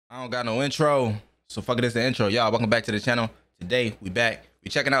I don't got no intro, so fuck it, it's the intro. Y'all, welcome back to the channel. Today, we back. We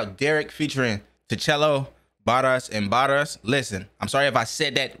checking out Derek featuring Tchelo, Barras Barras. Listen, I'm sorry if I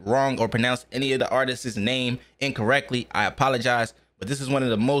said that wrong or pronounced any of the artist's name incorrectly. I apologize, but this is one of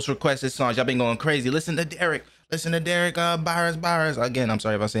the most requested songs. Y'all been going crazy. Listen to Derek. Listen to Derek, Barras Barras. Again, I'm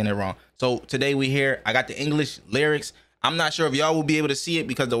sorry if I'm saying it wrong. So today we here. I got the English lyrics. I'm not sure if y'all will be able to see it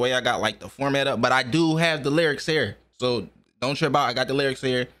because the way I got like the format up, but I do have the lyrics here. So don't trip out. I got the lyrics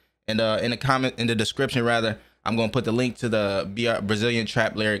here. And in the description rather, I'm gonna put the link to the Brazilian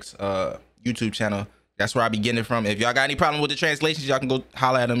Trap Lyrics YouTube channel. That's where I be getting it from. If y'all got any problem with the translations, y'all can go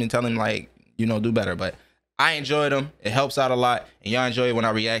holler at them and tell them, like, you know, do better. But I enjoyed them. It helps out a lot, and y'all enjoy it when I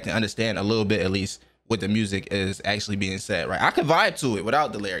react and understand a little bit at least what the music is actually being said, right? I could vibe to it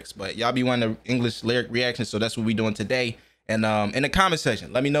without the lyrics, but y'all be wanting the English lyric reactions, so that's what we doing today. And in the comment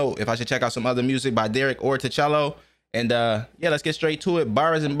section, let me know if I should check out some other music by Derek or Tchelo. And yeah, let's get straight to it.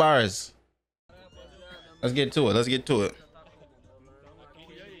 Barras and Barras. Let's get to it. Let's get to it.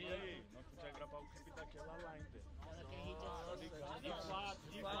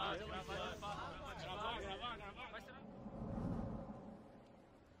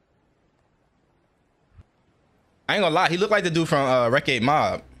 I ain't gonna lie, he looked like the dude from Wreck 8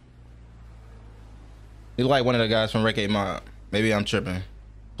 Mob. He looked like one of the guys from Wreck 8 Mob. Maybe I'm tripping.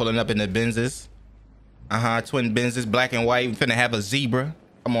 Pulling up in the Benzes. Twin Benzes, black and white. We finna have a zebra.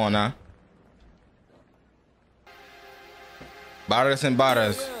 Come on now. Barras and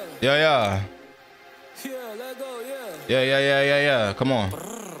Barras. Yeah. Yeah. Come on.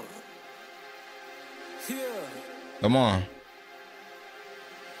 Come on.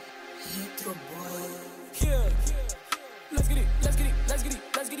 Let's get it.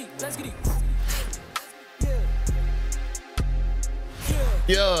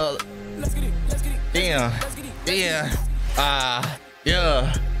 Yeah. Damn.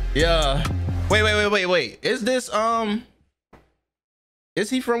 Yeah. Wait. Is this is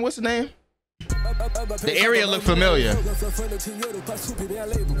he from, what's the name? The area look familiar.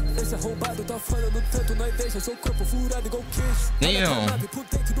 Damn.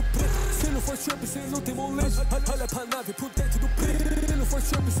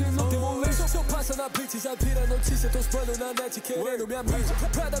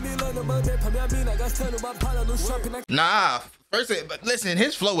 Nah, first, listen,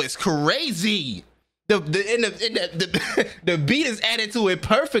 his flow is crazy. The beat is added to it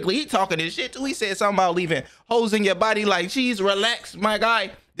perfectly. He talking this shit too. He said something about leaving holes in your body like cheese. Relax, my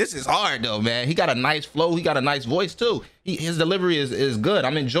guy. This is hard though, man. He got a nice flow. He got a nice voice too. His delivery is good.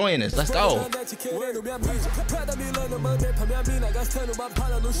 I'm enjoying this. Let's go.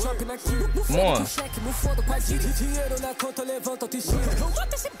 Come on.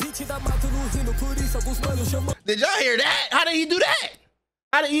 Did y'all hear that? How did he do that?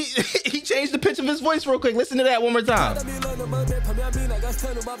 How did he changed the pitch of his voice real quick. Listen to that one more time.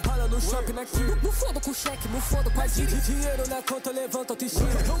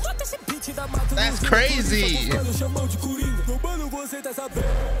 That's crazy.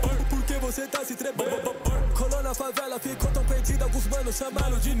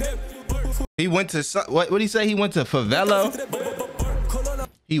 He went to what did he say? He went to favela.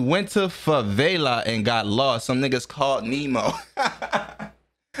 He went to favela and got lost. Some niggas called Nemo.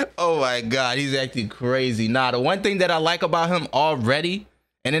 Oh my God, he's acting crazy. Nah, the one thing that I like about him already,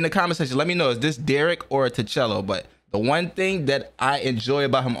 and in the comment section, let me know, is this Derek or Tchelo? But the one thing that I enjoy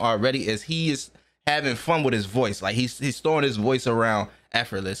about him already is he is having fun with his voice. Like he's throwing his voice around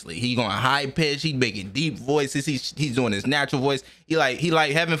effortlessly. He going high pitch, he making deep voices, he's doing his natural voice. He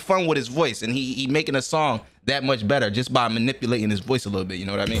like having fun with his voice, and he making a song that much better just by manipulating his voice a little bit, you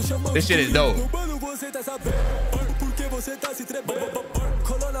know what I mean? This shit is dope.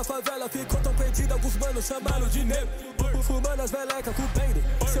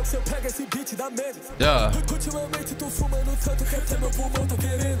 Yeah.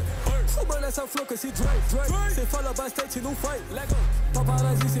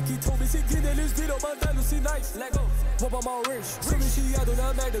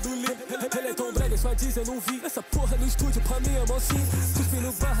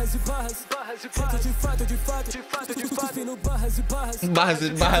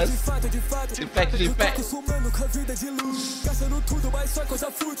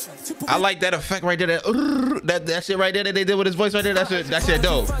 I like that effect right there. That shit right there that they did with his voice right there. That shit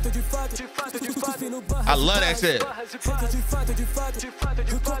dope. I love that shit.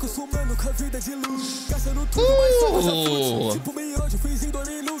 Ooh.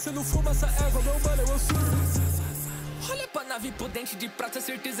 Olha pra nave por dente de prata,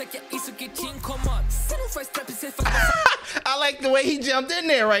 certeza que é isso que te incomoda. Você não faz trap, você faz. I like the way he jumped in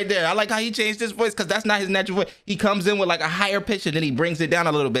there right there. I like how he changed his voice because that's not his natural voice. He comes in with like a higher pitch and then he brings it down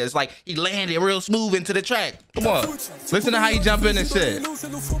a little bit. It's like he landed real smooth into the track. Come on. Listen to how he jump in and shit.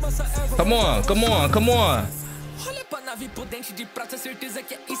 Come on, come on, come on. Olha pra nave por dente de prata, certeza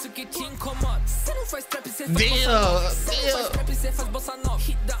que é isso que te incomoda. Você não faz trap, você faz bossa nova.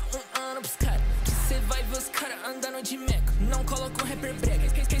 Que dá ano pros caras. Você vai ver os caras andando de meca. Não coloca um rapper brega.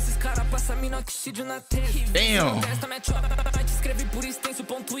 Que esses caras passam minoxídio na testa. Damn. Te escreve por extenso,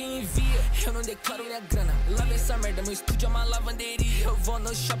 ponto e envia. Eu não declaro minha grana. Lava essa merda, meu estúdio é uma lavanderia. Eu vou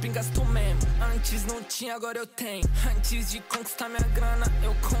no shopping, gasto mesmo. Antes não tinha, agora eu tenho. Antes de conquistar minha grana,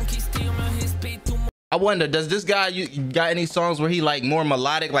 eu conquistei o meu respeito. I wonder, does this guy, you got any songs where he like more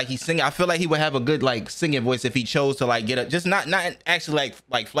melodic, like he's singing? I feel like he would have a good like singing voice if he chose to like get a, just not actually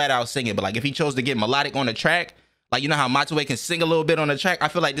like flat out singing, but like if he chose to get melodic on the track, like you know how Matue can sing a little bit on the track. I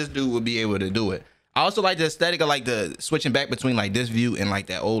feel like this dude would be able to do it. I also like the aesthetic of like the switching back between like this view and like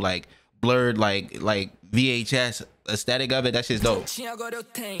that old like blurred like VHS aesthetic of it. That shit's dope. Agora eu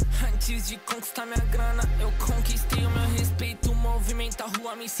tenho. Antes de conquistar minha grana, eu conquistei o meu respeito. Movimenta a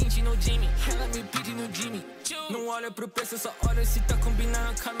rua, me senti no Jimmy. Ela me pede no Jimmy. Não olha pro preço, só olha se tá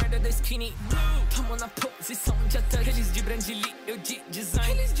combinando com a merda da skinny. Tamo na posição de ataque. Eles de Brandly, eu de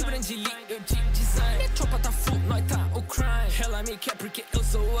design. Eles de Brandly, eu de design. Minha tropa tá full, nós tá o crime. Ela me quer porque eu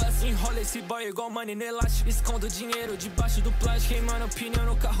sou assim. Enrola esse boy igual money no elástico. Escondo dinheiro debaixo do plástico. Queimando pneu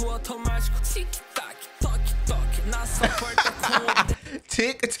no carro automático. Tic-tac, toque, na sua porta com o...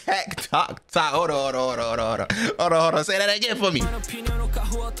 Tic-tac, tock. Hold on. Say that again for me.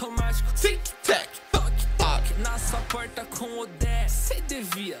 Tic-tac, tock. Na sua porta com o 10. Cê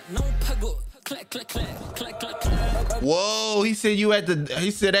devia, não pagou. Whoa, he said you at the,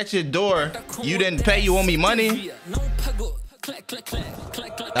 he said at your door. You didn't pay, you owe me money.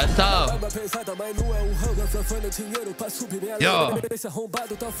 That's tough. Yo.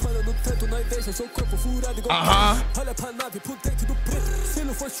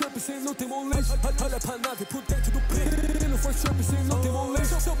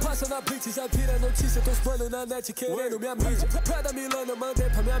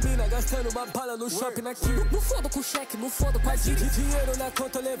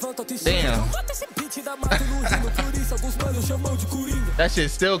 That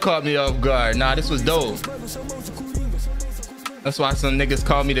shit still caught me off guard. Nah, this was dope. That's why some niggas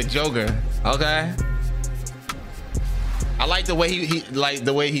call me the Joker. Okay. I like the way he like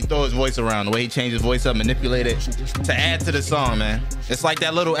the way he throw his voice around, the way he changed his voice up, manipulate it to add to the song, man. It's like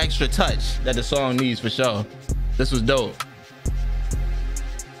that little extra touch that the song needs for sure. This was dope.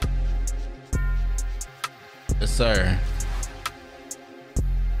 Yes, sir.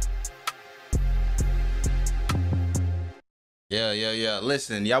 Yeah.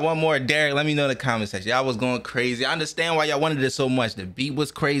 Listen, y'all want more Derek? Let me know in the comment section. Y'all was going crazy. I understand why y'all wanted it so much. The beat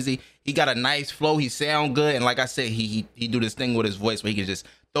was crazy. He got a nice flow. He sound good. And like I said, he do this thing with his voice where he can just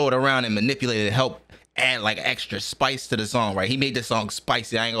throw it around and manipulate it to help add like extra spice to the song, right? He made the song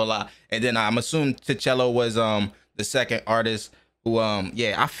spicy, I ain't gonna lie. And then I'm assuming Tchelo was the second artist who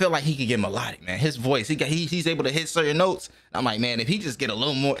yeah, I feel like he could get melodic, man. His voice, he's able to hit certain notes. I'm like, man, if he just get a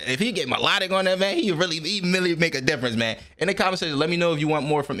little more, if he get melodic on that, man, he really make a difference, man. In the comment section, let me know if you want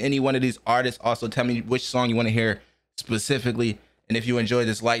more from any one of these artists. Also tell me which song you want to hear specifically. And if you enjoyed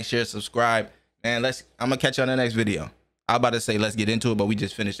this, like, share, subscribe. Man, I'm gonna catch you on the next video. I'm about to say let's get into it, but we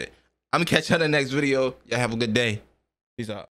just finished it. I'm gonna catch you on the next video. Y'all have a good day. Peace out.